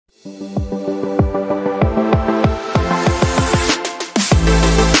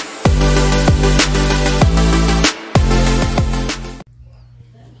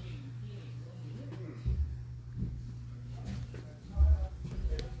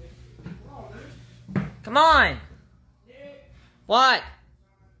Come on. What?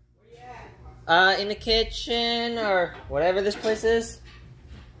 In the kitchen or whatever this place is.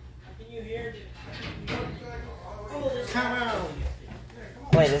 Can you hear? Come on.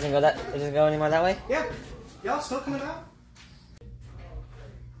 Wait, it doesn't go anymore that way? Yeah. Y'all still coming out?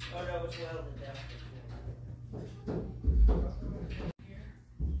 Oh no, it's welded down.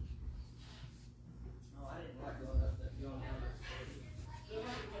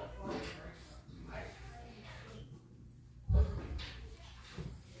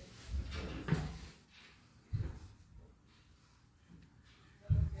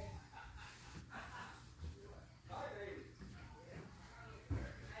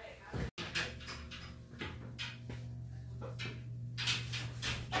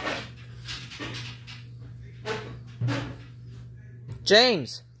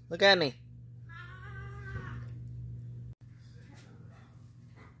 James, look at me.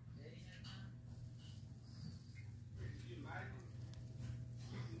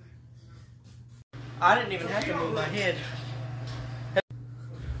 I didn't even have to move my head.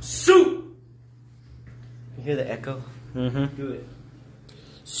 Soup! You hear the echo? Mm-hmm. Do it.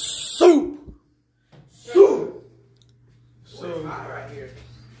 Soup! Soup! So hot right here.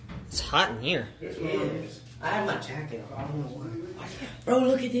 It's hot in here. It is. I have my jacket on. I don't know why. Bro,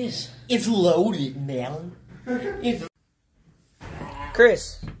 look at this. It's loaded, man.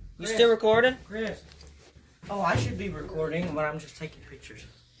 Chris, you still recording? Chris. Oh, I should be recording, but I'm just taking pictures.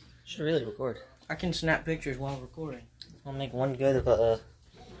 Should really record. I can snap pictures while recording. I'll make one good of a.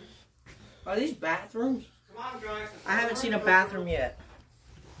 Are these bathrooms? Come on, guys. I haven't seen a bathroom yet.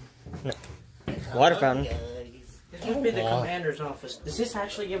 No. Water fountain. This must be the commander's office. Does this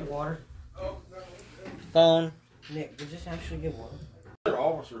actually give water? Phone. Nick, does this actually give water? They're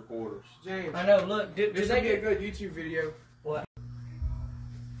office recorders. James, I know, look. Do this they would be a get... good YouTube video. What?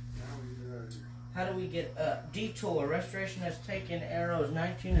 How do we get up? Detour. Restoration has taken arrows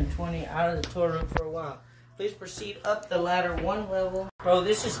 19 and 20 out of the tour room for a while. Please proceed up the ladder one level. Bro,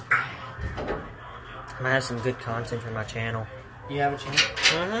 this is... I'm gonna have some good content for my channel. You have a channel?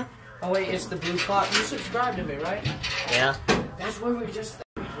 Mm-hmm. Oh wait, it's the blue clock. You subscribe to me, right? Yeah. That's where we just...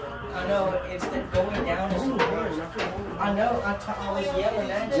 I know, it's the going down is the worst. I know, I was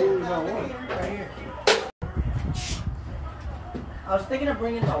yelling at you. Right here. I was thinking of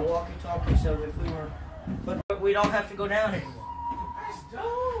bringing my walkie-talkie so if we were... But we don't have to go down anymore.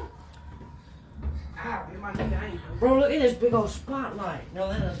 Bro, look at this big old spotlight. No,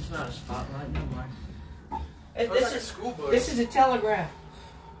 that's not a spotlight. Never mind. This is a telegraph.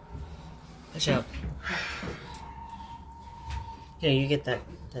 Watch out. Yeah, you get that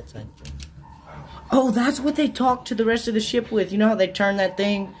side. Oh, that's what they talk to the rest of the ship with. You know how they turn that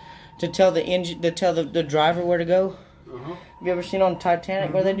thing to tell the engine, to tell the driver where to go? Uh-huh. Have you ever seen on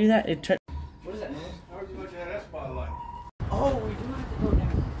Titanic where they do that? It what does that mean? How would you like to have that spotlight? Oh, we do have to go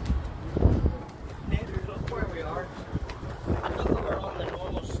down. Andrew, look where we are. Look, we're on the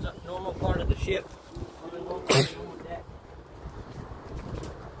normal part of the ship. On the normal deck.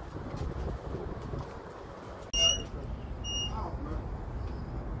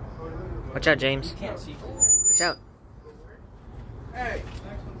 Watch out, James. You can't see. Watch out. Hey,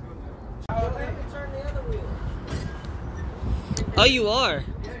 Oh, we have to turn the other wheel. Oh, you are.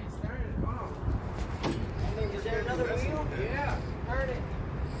 yeah, you started it. Hold on. Is there another wheel? Yeah. Turn it.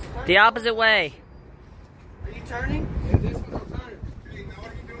 The opposite way. Are you turning? Yeah, this one's on turn. Hey, now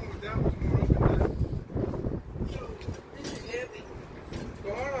what are you doing with that one more open there? This is heavy. Go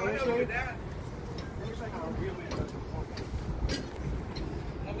on, I know you that. Looks like a wheel in there.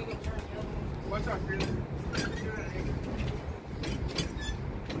 Let me go turn the other one. What's up, Chris?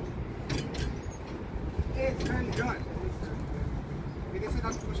 Hey, it's turn the gun. Hey, this is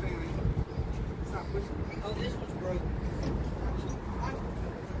not pushing anything. It's not pushing. Oh, this one's broken.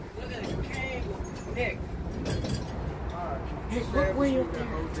 Look at the cable. Nick. Nick, look where you're there.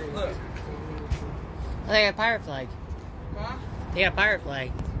 Look. Oh, they got a pirate flag. Huh? They got a pirate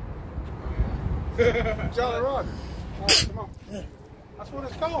flag. Jolly Roger. All right, come on. That's what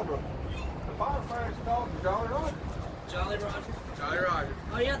it's called, bro. The fire flag is called the Jolly Roger. Jolly Roger. Jolly Roger.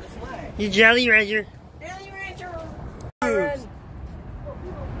 Oh, yeah, the flag. You Jolly Roger. Jolly Roger.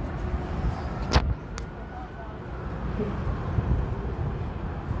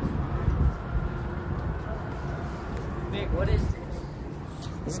 Nick, what is this?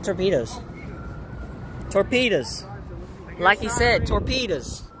 These are torpedoes. Torpedoes. Like he said, torpedoes.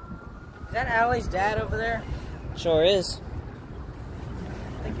 Is that Allie's dad over there? Sure is.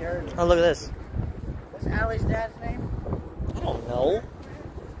 I think you heard me. Oh, look at this. What's Allie's dad's name? I don't know.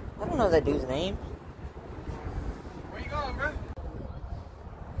 I don't know that dude's name. Where you going, man?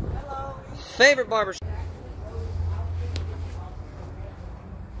 Hello. Favorite barber shop.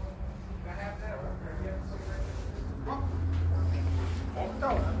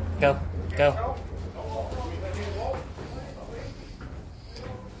 go.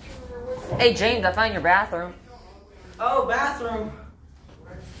 Hey, James, I found your bathroom. Oh, bathroom.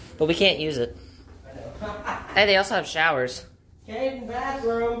 But we can't use it. Hey, they also have showers. Caden,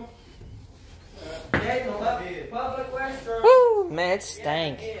 bathroom. Caden, public restroom. Woo! Man, it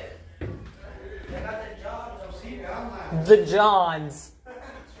stank. They got the Johns over here. The Johns.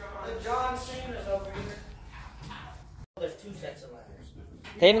 The John Cena's over here. There's 2 sets of ladders.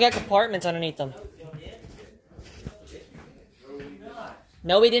 They even got compartments underneath them. Y'all did?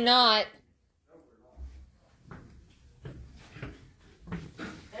 No, we did not.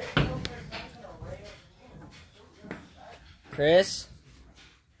 Chris?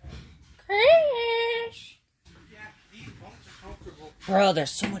 Chris? Yeah, these bunks are comfortable. Bro,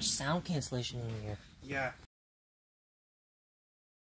 there's so much sound cancellation in here. Yeah.